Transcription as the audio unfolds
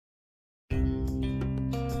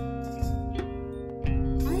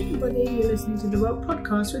everybody. You're listening to the Rope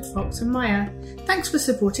Podcast with Fox and Maya. Thanks for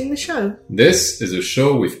supporting the show. This is a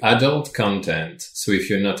show with adult content, so if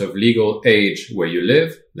you're not of legal age where you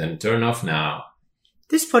live, then turn off now.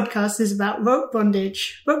 This podcast is about rope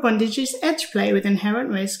bondage. Rope bondage is edge play with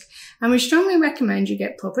inherent risk, and we strongly recommend you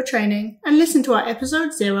get proper training and listen to our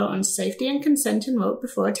episode 0 on safety and consent in rope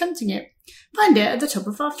before attempting it. Find it at the top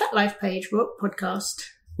of our FatLife page, Rope Podcast.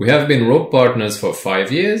 We have been rope partners for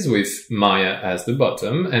 5 years with Maya as the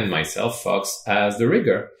bottom and myself, Fox, as the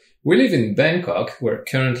rigger. We live in Bangkok, where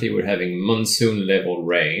currently we're having monsoon level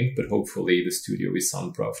rain, but hopefully the studio is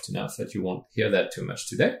soundproofed enough that you won't hear that too much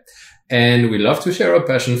today. And we love to share our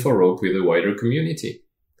passion for rope with a wider community.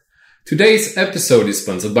 Today's episode is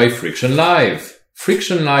sponsored by Friction Live.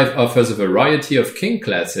 Friction Live offers a variety of kink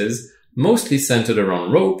classes, mostly centered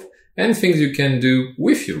around rope and things you can do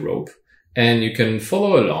with your rope. And you can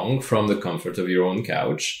follow along from the comfort of your own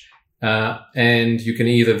couch. And you can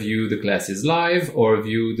either view the classes live or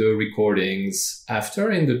view the recordings after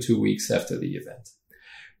in the 2 weeks after the event.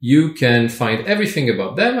 You can find everything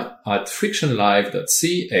about them at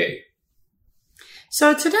frictionlive.ca.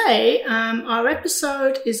 So today, our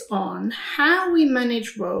episode is on how we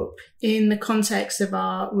manage rope in the context of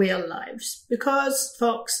our real lives. Because,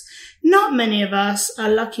 Fox, not many of us are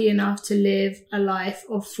lucky enough to live a life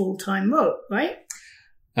of full-time rope, right?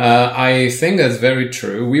 I think that's very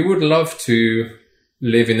true. We would love to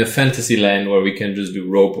live in a fantasy land where we can just do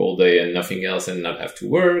rope all day and nothing else and not have to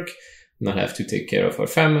work, not have to take care of our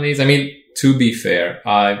families. I mean, to be fair,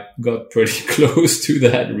 I got pretty close to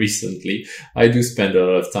that recently. I do spend a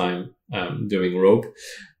lot of time doing rope,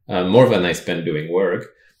 more than I spend doing work.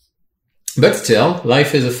 But still,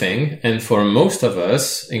 life is a thing. And for most of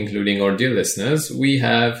us, including our dear listeners, we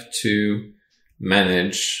have to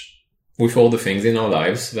manage with all the things in our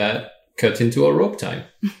lives that cut into our rope time.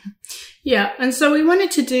 Yeah, and so we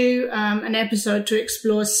wanted to do an episode to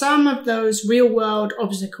explore some of those real-world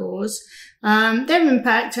obstacles, their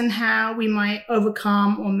impact, and how we might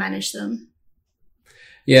overcome or manage them.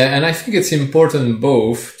 Yeah, and I think it's important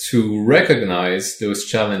both to recognize those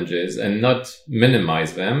challenges and not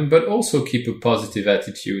minimize them, but also keep a positive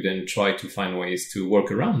attitude and try to find ways to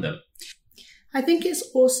work around them. I think it's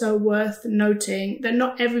also worth noting that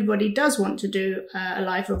not everybody does want to do a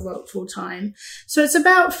life of rope full time. So it's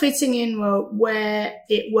about fitting in rope where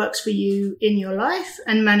it works for you in your life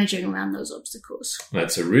and managing around those obstacles.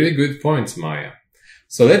 That's a really good point, Maya.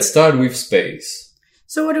 So let's start with space.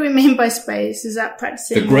 So what do we mean by space? Is that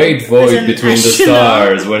practicing the great void between the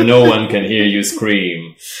stars where no one can hear you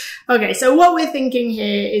scream? Okay, so what we're thinking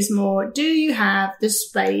here is more, do you have the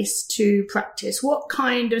space to practice? What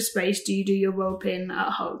kind of space do you do your rope in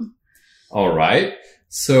at home? All right.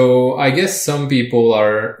 So I guess some people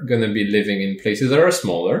are going to be living in places that are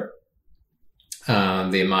smaller.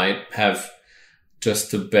 They might have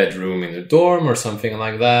just a bedroom in a dorm or something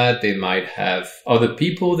like that. They might have other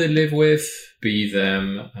people they live with, be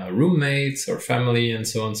them roommates or family and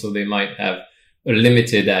so on. So they might have a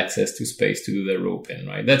limited access to space to do their rope in,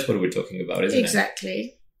 right? That's what we're talking about, isn't it?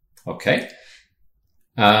 Exactly. Okay.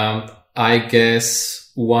 I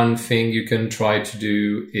guess one thing you can try to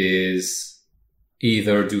do is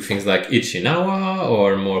either do things like Ichinawa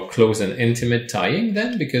or more close and intimate tying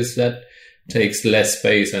then, because that takes less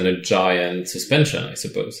space than a giant suspension, I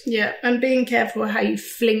suppose. Yeah, and being careful how you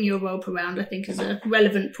fling your rope around, I think, is a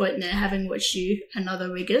relevant point there, having watched you and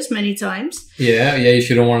other riggers many times. Yeah, if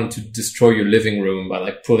you don't want to destroy your living room by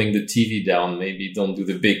like pulling the TV down, maybe don't do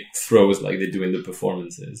the big throws like they do in the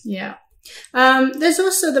performances. Yeah. There's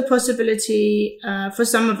also the possibility for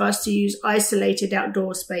some of us to use isolated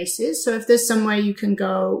outdoor spaces. So if there's somewhere you can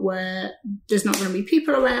go where there's not going to be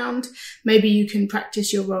people around, maybe you can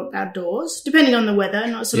practice your rope outdoors, depending on the weather,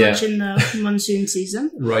 not so much in the monsoon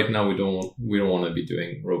season. Right now, we don't want to be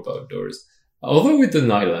doing rope outdoors. Although with the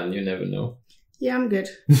nylon, you never know. Yeah, I'm good.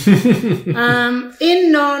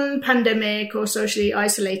 In non-pandemic or socially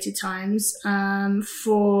isolated times,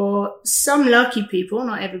 for some lucky people,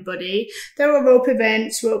 not everybody, there are rope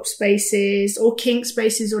events, rope spaces, or kink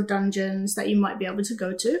spaces or dungeons that you might be able to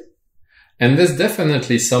go to. And there's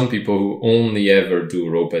definitely some people who only ever do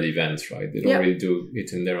rope at events, right? They don't really do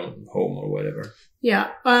it in their own home or whatever. Yeah.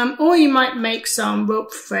 Or you might make some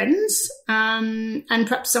rope friends, and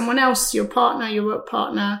perhaps someone else, your partner, your rope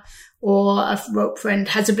partner, or a rope friend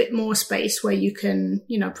has a bit more space where you can,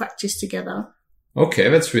 practice together. Okay,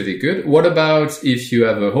 that's really good. What about if you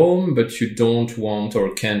have a home, but you don't want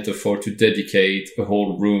or can't afford to dedicate a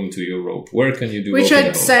whole room to your rope? Where can you do Which rope in a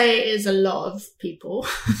I'd home? say is a lot of people.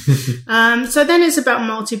 So then it's about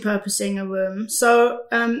multi-purposing a room. So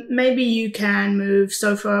maybe you can move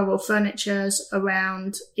sofa or furnitures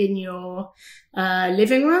around in your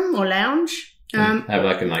living room or lounge. Have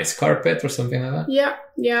like a nice carpet or something like that?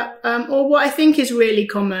 Yeah. Or what I think is really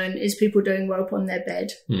common is people doing rope on their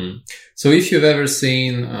bed. So if you've ever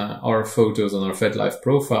seen our photos on our FetLife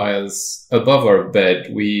profiles, above our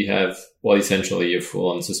bed, we have, well, essentially a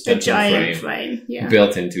full-on suspension frame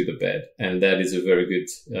built into the bed. And that is a very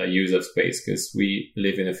good use of space because we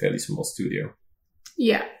live in a fairly small studio.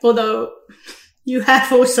 Yeah, although you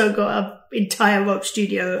have also got an entire rope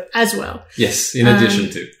studio as well. Yes, in addition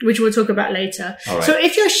to. Which we'll talk about later. All right. So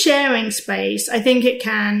if you're sharing space, I think it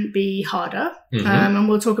can be harder. And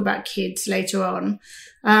we'll talk about kids later on.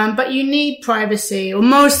 But you need privacy, or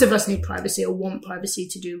most of us need privacy or want privacy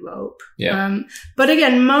to do rope. Yeah. But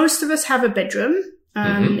again, most of us have a bedroom.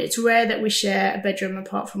 It's rare that we share a bedroom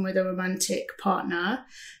apart from with a romantic partner.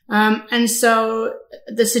 And so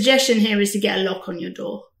the suggestion here is to get a lock on your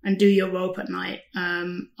door and do your rope at night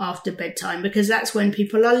after bedtime, because that's when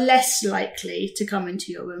people are less likely to come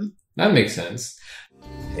into your room. That makes sense.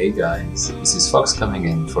 Hey guys, this is Fox coming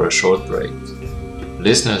in for a short break.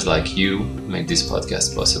 Listeners like you make this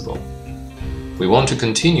podcast possible. We want to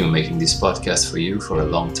continue making this podcast for you for a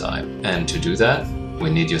long time, and to do that, we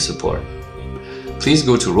need your support. Please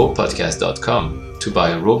go to ropepodcast.com to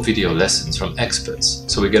buy rope video lessons from experts,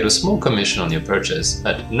 so we get a small commission on your purchase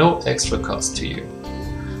at no extra cost to you.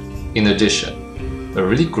 In addition, a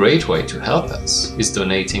really great way to help us is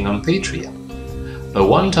donating on Patreon. A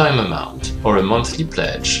one-time amount or a monthly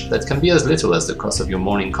pledge that can be as little as the cost of your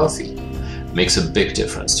morning coffee makes a big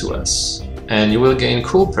difference to us. And you will gain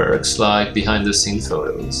cool perks like behind-the-scenes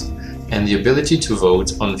photos and the ability to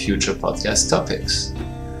vote on future podcast topics.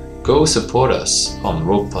 Go support us on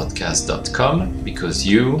ropepodcast.com because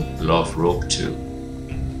you love rope too.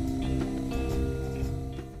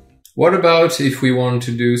 What about if we want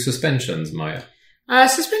to do suspensions, Maya?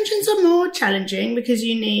 Suspensions are more challenging because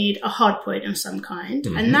you need a hard point of some kind,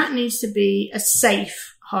 and that needs to be a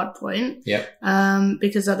safe hard point. Yep.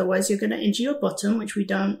 Because otherwise you're going to injure your bottom, which we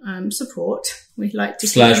don't support. We like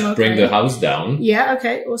to / bring the house down. Yeah,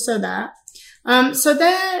 okay, also that. So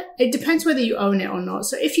there, it depends whether you own it or not.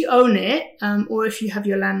 So if you own it, or if you have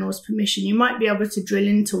your landlord's permission, you might be able to drill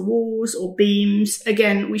into walls or beams.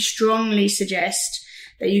 Again, we strongly suggest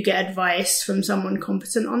that you get advice from someone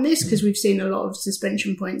competent on this, because we've seen a lot of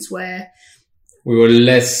suspension points where we were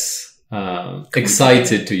less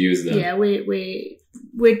excited to use them. Yeah, we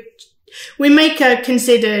make a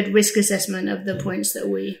considered risk assessment of the points that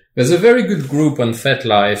we... There's a very good group on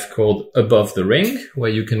FetLife called Above the Ring,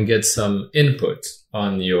 where you can get some input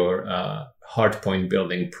on your hardpoint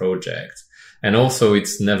building project. And also,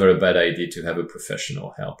 it's never a bad idea to have a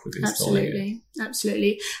professional help with installing it.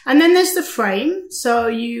 Absolutely. And then there's the frame. So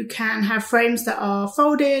you can have frames that are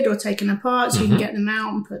folded or taken apart, so you can get them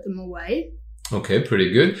out and put them away. Okay,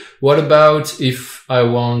 pretty good. What about if I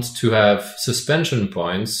want to have suspension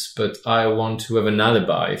points, but I want to have an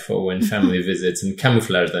alibi for when family visits and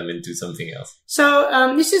camouflage them into something else?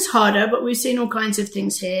 So this is harder, but we've seen all kinds of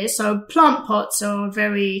things here. So plant pots are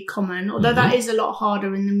very common, although that is a lot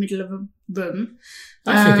harder in the middle of a room.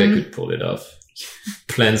 I think I could pull it off.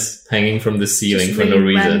 Plants hanging from the ceiling for really no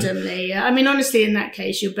reason. Randomly, yeah. I mean, honestly, in that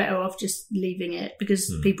case, you're better off just leaving it because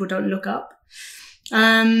people don't look up.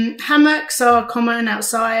 Hammocks are common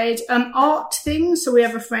outside. Art things. So we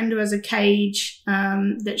have a friend who has a cage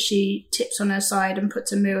that she tips on her side and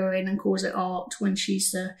puts a mirror in and calls it art when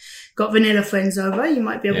she's got vanilla friends over. You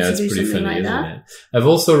might be able to do something like that. I've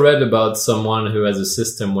also read about someone who has a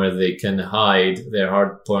system where they can hide their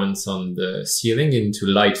hard points on the ceiling into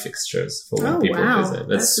light fixtures for when people visit.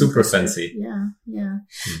 That's super fancy. Yeah.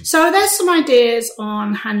 So there's some ideas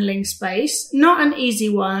on handling space. Not an easy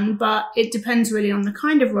one, but it depends really on the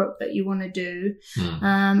kind of rope that you want to do.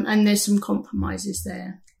 And there's some compromises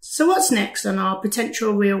there. So what's next on our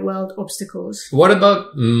potential real world obstacles? What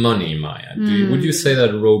about money, Maya? Would you say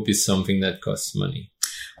that rope is something that costs money?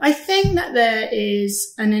 I think that there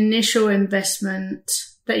is an initial investment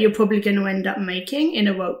that you're probably going to end up making in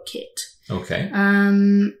a rope kit. Okay.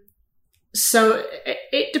 So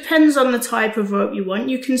it depends on the type of rope you want.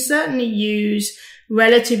 You can certainly use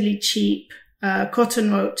relatively cheap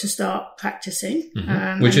cotton rope to start practicing.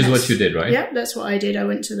 Which is what you did, right? Yeah, that's what I did. I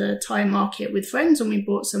went to the Thai market with friends and we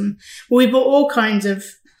bought we bought all kinds of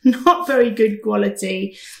not very good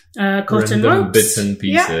quality cotton random ropes. Bits and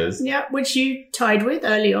pieces. Yeah, which you tied with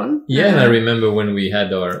early on. Yeah, and I remember when we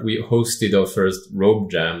hosted our first rope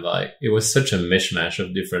jam, like it was such a mishmash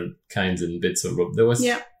of different kinds and bits of rope. That was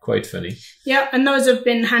quite funny. Yeah, and those have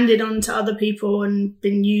been handed on to other people and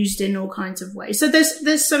been used in all kinds of ways. So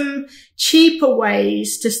there's some cheaper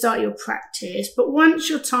ways to start your practice, but once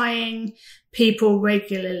you're tying people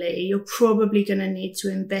regularly, you're probably going to need to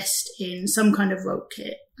invest in some kind of rope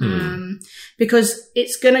kit because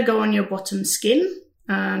it's going to go on your bottom skin.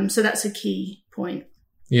 So that's a key point.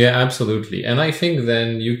 Yeah, absolutely. And I think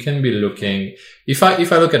then you can be looking, if I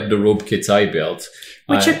look at the rope kits I built,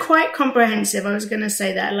 which are quite comprehensive. I was going to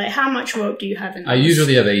say that, like, how much rope do you have in those? I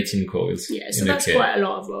usually have 18 coils. Yeah, so that's quite a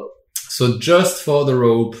lot of rope. So just for the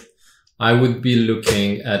rope, I would be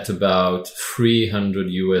looking at about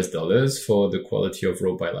 $300 for the quality of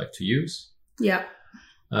rope I like to use. Yeah.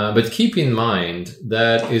 But keep in mind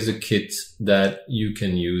that is a kit that you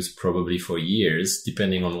can use probably for years,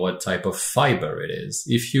 depending on what type of fiber it is.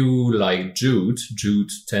 If you like jute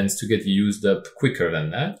tends to get used up quicker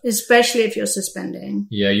than that. Especially if you're suspending.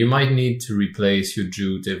 Yeah, you might need to replace your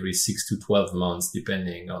jute every 6 to 12 months,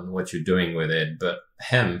 depending on what you're doing with it. But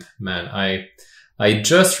hemp, man, I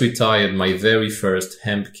just retired my very first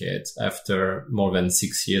hemp kit after more than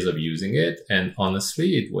 6 years of using it. And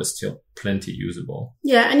honestly, it was still plenty usable.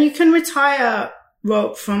 Yeah. And you can retire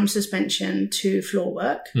rope from suspension to floor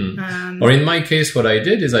work. Or in my case, what I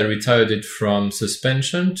did is I retired it from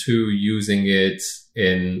suspension to using it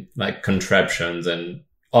in like contraptions and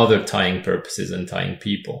other tying purposes and tying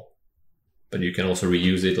people. But you can also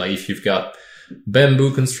reuse it. Like if you've got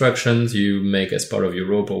bamboo constructions you make as part of your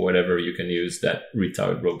rope or whatever, you can use that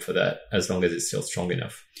retired rope for that as long as it's still strong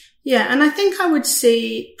enough. Yeah, and I think I would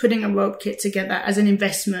see putting a rope kit together as an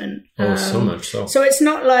investment. Oh, so much so. So it's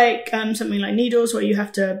not like something like needles where you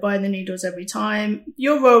have to buy the needles every time.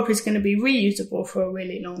 Your rope is going to be reusable for a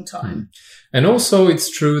really long time. And also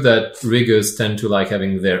it's true that riggers tend to like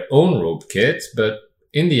having their own rope kit, but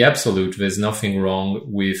in the absolute, there's nothing wrong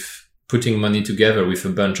with putting money together with a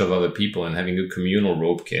bunch of other people and having a communal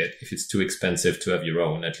rope kit if it's too expensive to have your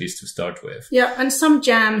own, at least to start with. Yeah, and some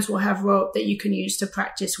jams will have rope that you can use to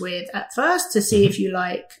practice with at first to see if you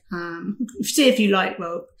like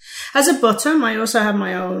rope. As a bottom, I also have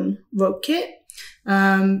my own rope kit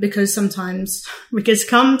because sometimes riggers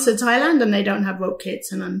come to Thailand and they don't have rope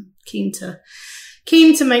kits, and I'm keen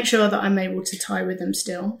to make sure that I'm able to tie with them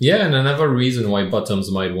still. Yeah, and another reason why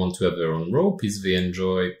bottoms might want to have their own rope is they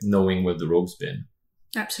enjoy knowing where the rope's been.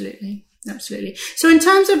 Absolutely. So in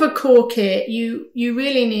terms of a core kit, you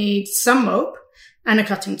really need some rope and a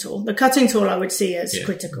cutting tool. The cutting tool I would see as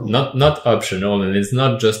critical. Not optional, and it's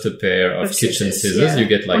not just a pair of kitchen scissors. Yeah. You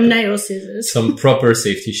get like nail scissors, some proper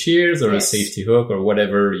safety shears or a safety hook or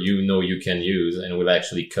whatever you can use, and will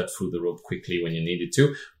actually cut through the rope quickly when you need it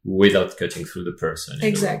to, without cutting through the person.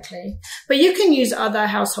 Exactly. But you can use other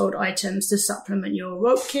household items to supplement your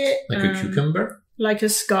rope kit. Like a cucumber? Like a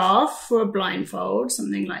scarf or a blindfold,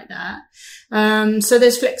 something like that. So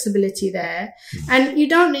there's flexibility there. And you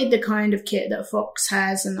don't need the kind of kit that Fox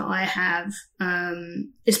has and that I have,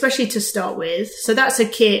 especially to start with. So that's a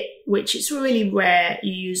kit which it's really rare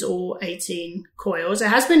you use all 18 coils. It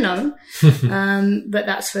has been known, but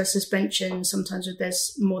that's for suspension. Sometimes if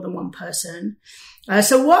there's more than one person.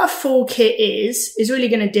 So what a full kit is really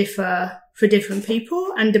going to differ for different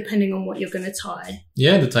people and depending on what you're going to tie.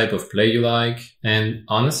 Yeah, the type of play you like. And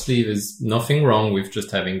honestly, there's nothing wrong with just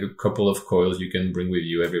having a couple of coils you can bring with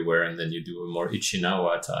you everywhere, and then you do a more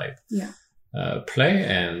Ichinawa type play,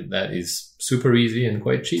 and that is super easy and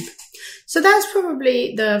quite cheap. So that's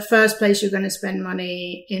probably the first place you're going to spend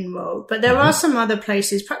money in rope. But there are some other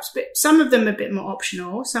places, perhaps some of them a bit more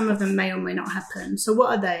optional. Some of them may or may not happen. So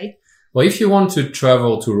what are they? Well, if you want to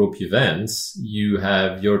travel to rope events, you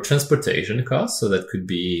have your transportation costs. So that could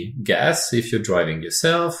be gas if you're driving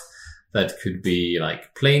yourself. That could be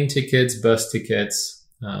like plane tickets, bus tickets,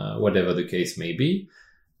 whatever the case may be.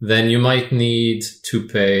 Then you might need to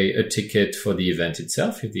pay a ticket for the event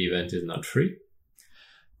itself if the event is not free.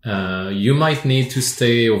 You might need to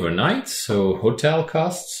stay overnight. So hotel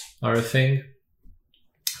costs are a thing.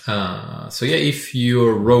 So yeah, if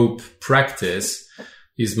your rope practice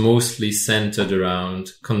is mostly centered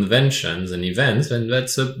around conventions and events, and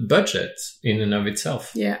that's a budget in and of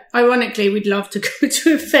itself. Yeah. Ironically, we'd love to go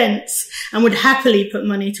to events and would happily put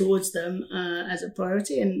money towards them as a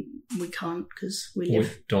priority, and we can't because we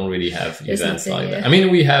don't really have events like that. I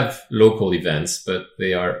mean, we have local events, but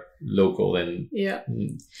they are local, and Yeah.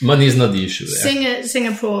 money is not the issue there.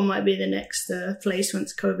 Singapore might be the next place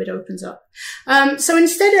once COVID opens up. So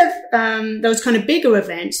instead of those kind of bigger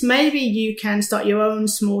events, maybe you can start your own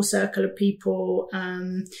small circle of people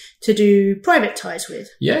to do private ties with.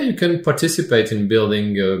 Yeah, you can participate in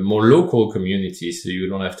building a more local community, so you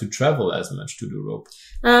don't have to travel as much to do rope.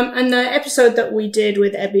 And the episode that we did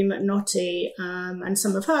with Abby McNaughty and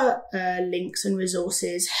some of her links and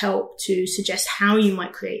resources help to suggest how you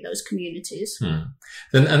might create those communities.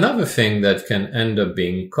 Then another thing that can end up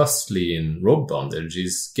being costly in rope bondage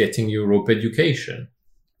is getting your rope education.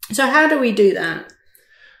 So how do we do that?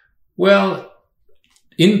 Well,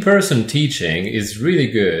 in-person teaching is really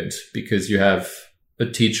good because you have a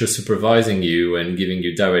teacher supervising you and giving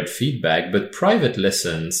you direct feedback, but private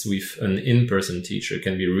lessons with an in-person teacher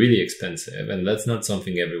can be really expensive, and that's not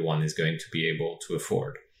something everyone is going to be able to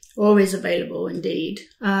afford. Always available, indeed.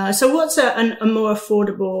 So what's a more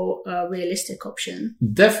affordable, realistic option?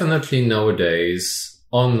 Definitely nowadays,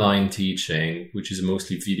 online teaching, which is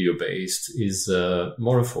mostly video-based, is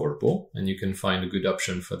more affordable, and you can find a good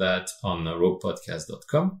option for that on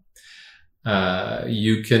ropepodcast.com.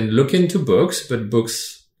 You can look into books, but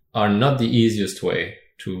books are not the easiest way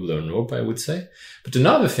to learn rope, I would say. But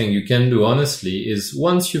another thing you can do, honestly, is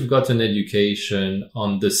once you've got an education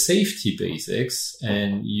on the safety basics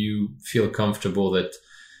and you feel comfortable that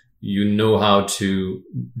you know how to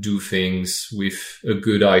do things with a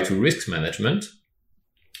good eye to risk management,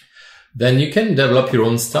 then you can develop your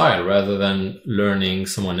own style rather than learning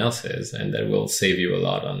someone else's, and that will save you a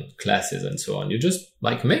lot on classes and so on. You just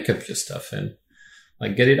make up your stuff and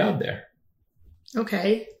get it out there.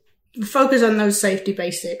 Okay. Focus on those safety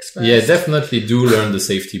basics first. Yeah, definitely do learn the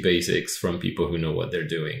safety basics from people who know what they're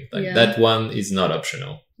doing. That one is not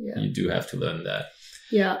optional. Yeah. You do have to learn that.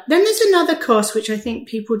 Yeah. Then there's another cost, which I think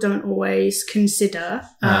people don't always consider.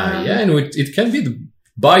 And it can be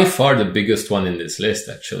by far the biggest one in this list,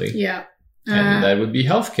 actually. Yeah. And that would be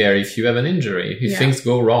healthcare if you have an injury, if things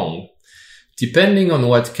go wrong. Depending on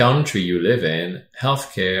what country you live in,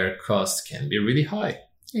 healthcare costs can be really high.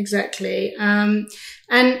 Exactly. And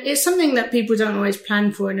it's something that people don't always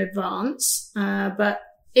plan for in advance, but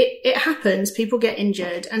it happens. People get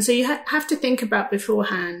injured. And so you have to think about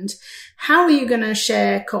beforehand, how are you going to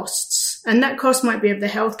share costs? And that cost might be of the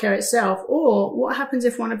healthcare itself, or what happens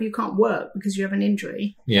if one of you can't work because you have an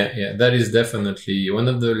injury? Yeah. That is definitely one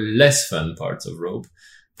of the less fun parts of rope,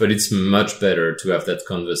 but it's much better to have that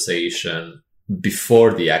conversation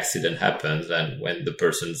before the accident happens and when the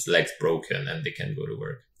person's leg's broken and they can go to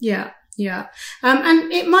work. Yeah.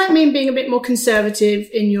 And it might mean being a bit more conservative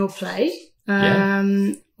in your play.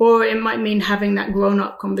 Or it might mean having that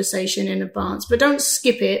grown-up conversation in advance. But don't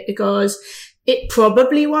skip it because it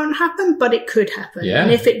probably won't happen, but it could happen. Yeah.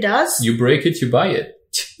 And if it does... You break it, you buy it.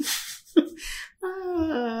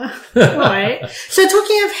 Right. So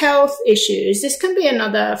talking of health issues, this can be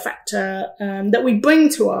another factor that we bring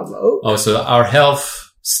to our rope. Oh, so our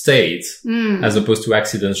health state, as opposed to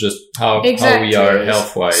accidents, just how we are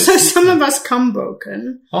health-wise. So some of us come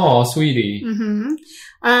broken. Oh, sweetie. Mm-hmm.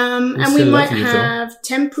 And we might have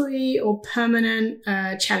temporary or permanent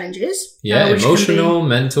challenges. Yeah, emotional,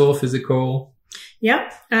 mental, physical.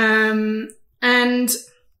 Yep. And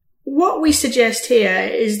what we suggest here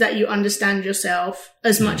is that you understand yourself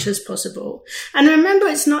as much as possible. And remember,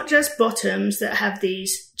 it's not just bottoms that have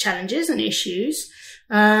these challenges and issues.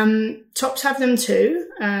 Tops have them too.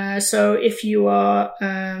 So if you are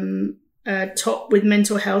top with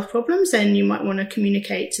mental health problems, then you might want to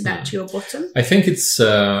communicate that to your bottom. I think it's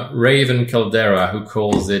Raven Caldera who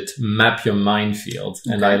calls it map your minefield.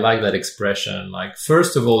 Okay. And I like that expression.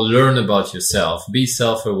 First of all, learn about yourself. Be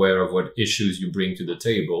self-aware of what issues you bring to the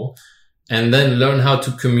table. And then learn how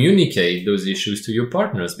to communicate those issues to your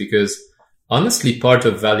partners. Because honestly, part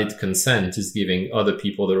of valid consent is giving other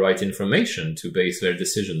people the right information to base their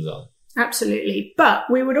decisions on. Absolutely. But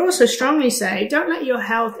we would also strongly say, don't let your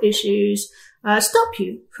health issues stop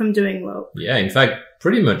you from doing rope. Yeah, in fact,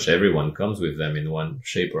 pretty much everyone comes with them in one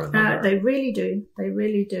shape or another. They really do. They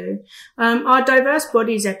really do. Our Diverse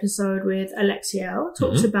Bodies episode with Alexielle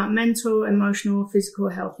talks about mental, emotional, physical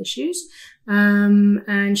health issues.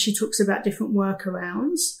 And she talks about different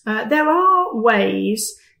workarounds. There are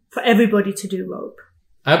ways for everybody to do rope.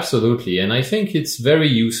 Absolutely. And I think it's very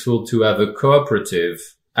useful to have a cooperative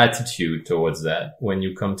attitude towards that when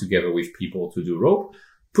you come together with people to do rope.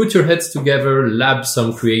 Put your heads together, lab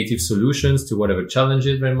some creative solutions to whatever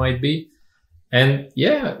challenges there might be. And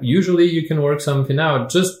yeah, usually you can work something out.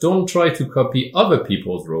 Just don't try to copy other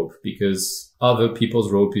people's rope because other people's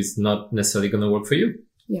rope is not necessarily going to work for you.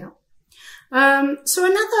 Yeah. So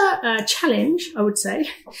another challenge, I would say,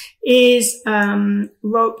 is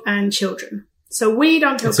rope and children. So we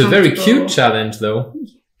don't feel comfortable. It's a very cute challenge, though.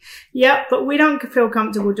 Yeah, but we don't feel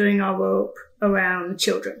comfortable doing our rope around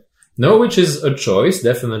children. No, which is a choice,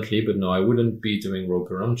 definitely. But no, I wouldn't be doing rope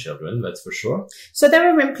around children, that's for sure. So there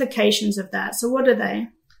are implications of that. So what are they?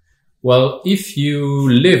 Well, if you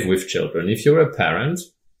live with children, if you're a parent,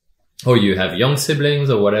 or you have young siblings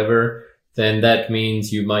or whatever, then that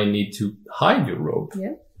means you might need to hide your rope.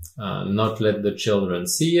 Yeah. Not let the children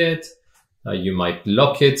see it. You might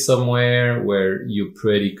lock it somewhere where you're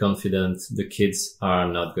pretty confident the kids are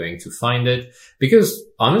not going to find it. Because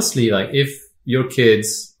honestly, like if your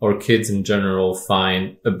kids or kids in general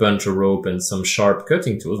find a bunch of rope and some sharp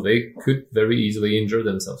cutting tools, they could very easily injure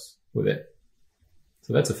themselves with it.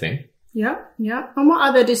 So that's a thing. Yeah, yeah. And what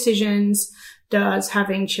other decisions does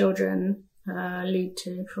having children lead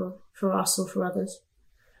to for us or for others?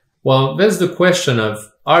 Well, there's the question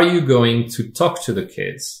of, are you going to talk to the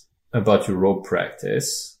kids about your rope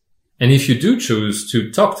practice? And if you do choose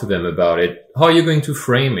to talk to them about it, how are you going to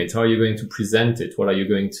frame it? How are you going to present it? What are you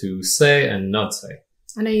going to say and not say?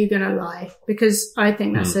 And are you going to lie? Because I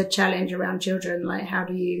think that's a challenge around children. Like, how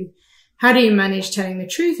do you manage telling the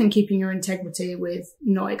truth and keeping your integrity with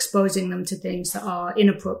not exposing them to things that are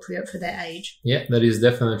inappropriate for their age? Yeah, that is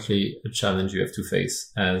definitely a challenge you have to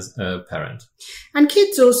face as a parent. And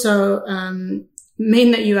kids also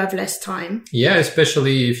mean that you have less time. Yeah,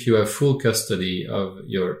 especially if you have full custody of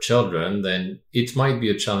your children, then it might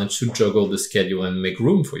be a challenge to juggle the schedule and make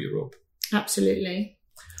room for your rope. Absolutely.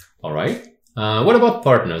 All right. What about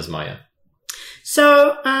partners, Maya?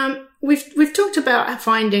 So we've talked about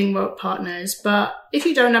finding rope partners, but if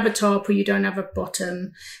you don't have a top or you don't have a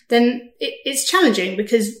bottom, then it's challenging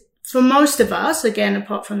because for most of us, again,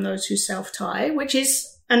 apart from those who self-tie, which is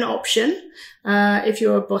an option if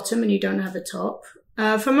you're a bottom and you don't have a top,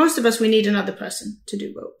 for most of us, we need another person to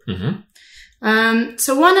do rope. Mm-hmm.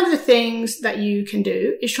 So one of the things that you can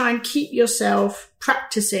do is try and keep yourself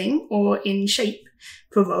practicing or in shape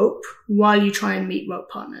for rope while you try and meet rope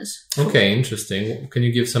partners. Okay, interesting. Can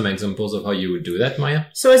you give some examples of how you would do that, Maya?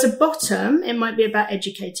 So as a bottom, it might be about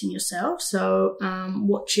educating yourself. So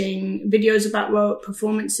watching videos about rope,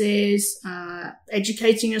 performances,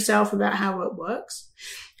 educating yourself about how rope works.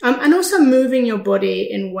 And also moving your body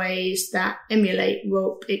in ways that emulate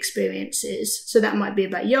rope experiences. So that might be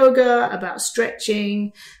about yoga, about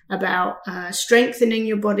stretching, about strengthening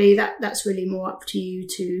your body. That's really more up to you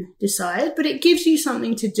to decide. But it gives you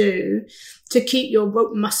something to do to keep your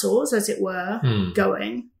rope muscles, as it were,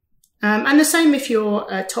 going. And the same if you're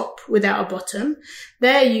a top without a bottom.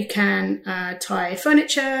 There you can tie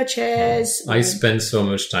furniture, chairs. I spent so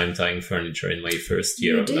much time tying furniture in my first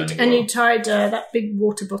year of learning. And you tied that big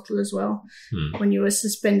water bottle as well when you were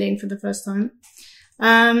suspending for the first time.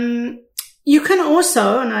 You can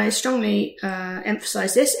also, and I strongly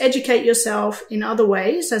emphasize this, educate yourself in other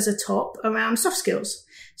ways as a top around soft skills.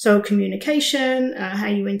 So communication, how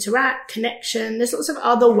you interact, connection. There's lots of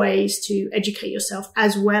other ways to educate yourself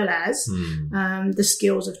as well as the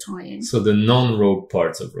skills of tying. So the non-rope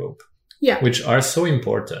parts of rope. Yeah. Which are so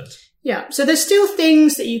important. Yeah. So there's still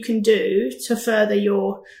things that you can do to further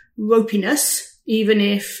your ropiness, even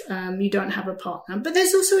if you don't have a partner. But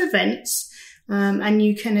there's also events, and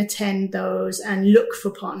you can attend those and look for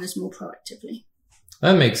partners more proactively.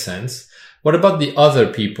 That makes sense. What about the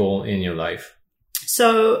other people in your life?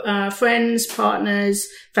 So friends, partners,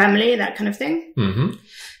 family, that kind of thing. Mm-hmm.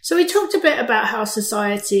 So we talked a bit about how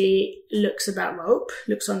society looks on rope.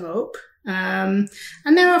 And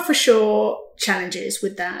there are for sure challenges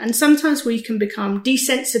with that. And sometimes we can become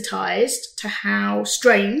desensitized to how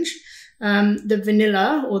strange the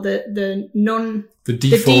vanilla or the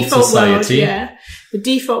default society. World, the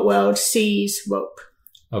default world sees rope.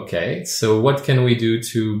 Okay, so what can we do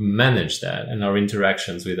to manage that and our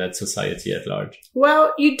interactions with that society at large?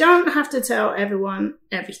 Well, you don't have to tell everyone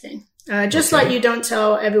everything. Just like you don't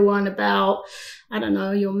tell everyone about, I don't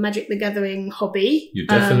know, your Magic the Gathering hobby. You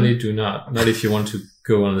definitely do not. Not if you want to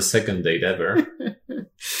go on a second date ever.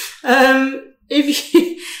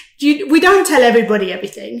 We don't tell everybody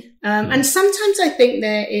everything. And sometimes I think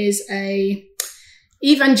there is a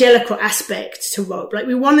evangelical aspect to rope. Like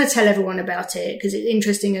we want to tell everyone about it because it's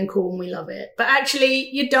interesting and cool and we love it. But actually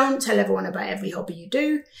you don't tell everyone about every hobby you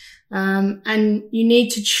do. And you need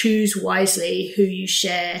to choose wisely who you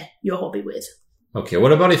share your hobby with. Okay.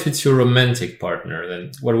 What about if it's your romantic partner?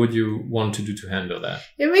 Then what would you want to do to handle that?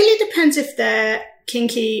 It really depends if they're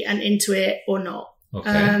kinky and into it or not.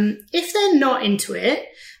 Okay. If they're not into it,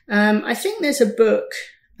 I think there's a book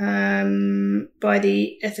by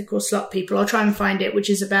the Ethical Slut people. I'll try and find it, which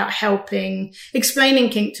is about explaining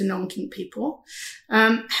kink to non-kink people.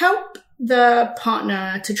 Help the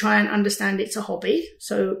partner to try and understand it's a hobby.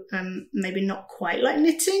 So maybe not quite like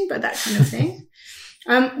knitting, but that kind of thing.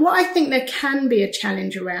 What I think there can be a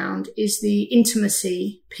challenge around is the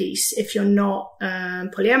intimacy piece if you're not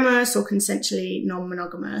polyamorous or consensually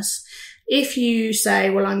non-monogamous. If you say,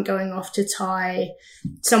 well, I'm going off to tie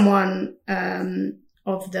someone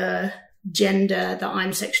of the gender that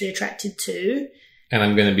I'm sexually attracted to. And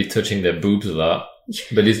I'm going to be touching their boobs a lot.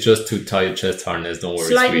 But it's just to tie a chest harness, don't worry.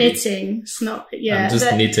 It's like knitting. It's not, yeah. I'm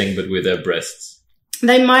just knitting, but with their breasts.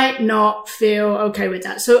 They might not feel okay with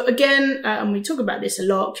that. So again, and we talk about this a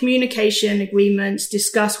lot, communication, agreements,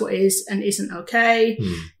 discuss what is and isn't okay.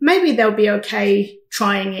 Maybe they'll be okay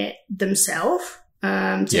trying it themselves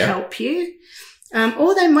to help you.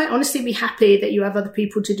 Or they might honestly be happy that you have other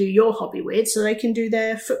people to do your hobby with so they can do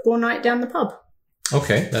their football night down the pub.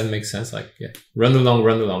 Okay, that makes sense. Run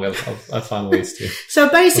along. I'll find ways to. So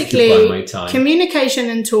basically, communication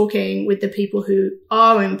and talking with the people who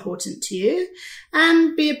are important to you,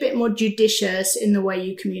 and be a bit more judicious in the way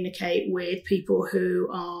you communicate with people who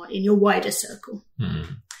are in your wider circle.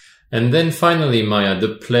 And then finally, Maya,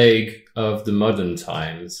 the plague of the modern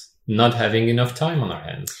times, not having enough time on our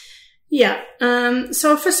hands. Yeah.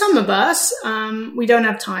 So for some of us, we don't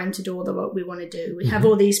have time to do all the work we want to do. We have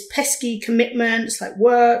all these pesky commitments like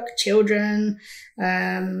work, children,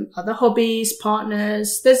 other hobbies,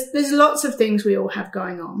 partners. There's lots of things we all have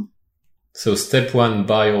going on. So step 1,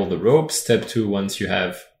 buy all the rope. Step 2, once you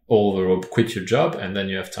have all the rope, quit your job, and then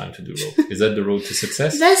you have time to do rope. Is that the road to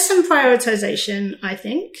success? There's some prioritization, I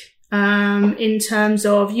think, in terms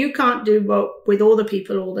of you can't do rope with all the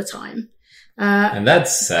people all the time. And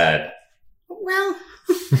that's sad. Well,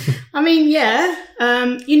 I mean, yeah,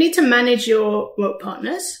 you need to manage your rope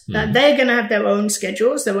partners. They're going to have their own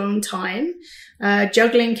schedules, their own time.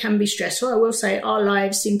 Juggling can be stressful. I will say our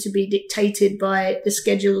lives seem to be dictated by the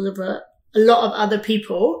schedules of a lot of other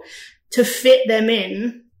people to fit them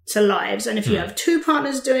in to lives. And if you have 2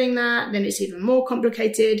 partners doing that, then it's even more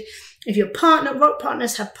complicated. If your rope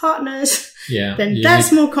partners have partners, then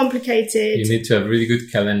that's more complicated. You need to have really good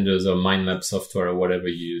calendars or mind map software or whatever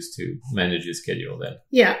you use to manage your schedule then.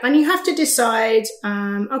 Yeah. And you have to decide,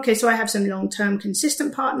 okay, so I have some long-term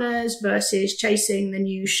consistent partners versus chasing the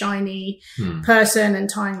new shiny person and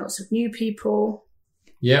tying lots of new people.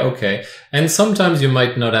 Yeah, okay. And sometimes you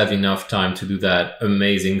might not have enough time to do that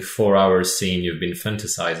amazing 4-hour scene you've been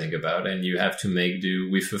fantasizing about, and you have to make do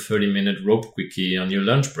with a 30-minute rope quickie on your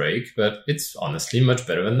lunch break, but it's honestly much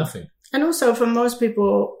better than nothing. And also for most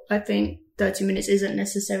people, I think 30 minutes isn't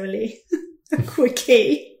necessarily a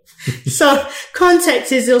quickie. So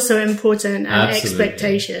context is also important, and Absolutely.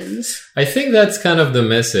 Expectations. I think that's kind of the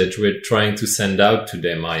message we're trying to send out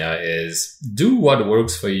today, Maya, is do what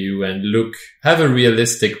works for you and have a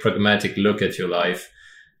realistic, pragmatic look at your life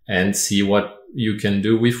and see what you can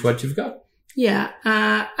do with what you've got. Yeah.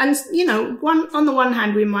 And, on the one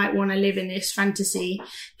hand, we might want to live in this fantasy,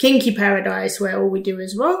 kinky paradise where all we do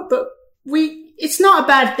is rope, but it's not a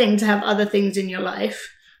bad thing to have other things in your life.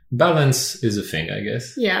 Balance is a thing, I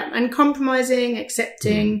guess. Yeah, and compromising,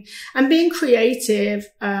 accepting, and being creative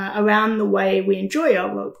around the way we enjoy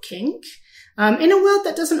our rope kink in a world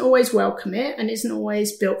that doesn't always welcome it and isn't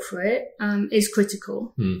always built for it is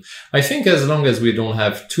critical. I think as long as we don't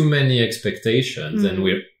have too many expectations and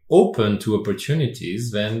we're open to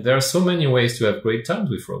opportunities, then there are so many ways to have great times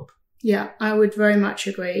with rope. Yeah, I would very much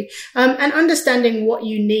agree. And understanding what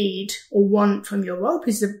you need or want from your rope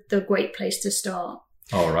is the great place to start.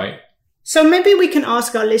 All right. So maybe we can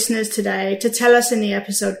ask our listeners today to tell us in the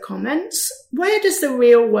episode comments, where does the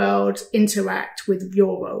real world interact with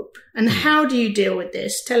your rope? And how do you deal with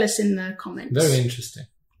this? Tell us in the comments. Very interesting.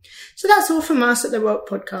 So that's all from us at the Rope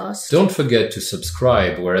Podcast. Don't forget to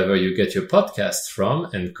subscribe wherever you get your podcasts from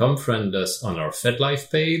and come friend us on our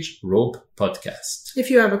FetLife page, Rope Podcast. If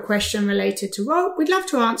you have a question related to rope, we'd love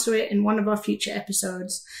to answer it in one of our future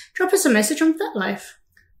episodes. Drop us a message on FetLife.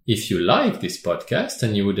 If you like this podcast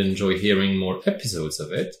and you would enjoy hearing more episodes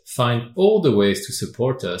of it, find all the ways to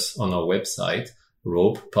support us on our website,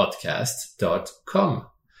 ropepodcast.com.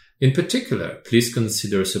 In particular, please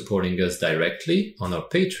consider supporting us directly on our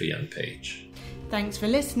Patreon page. Thanks for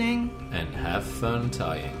listening. And have fun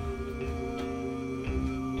tying.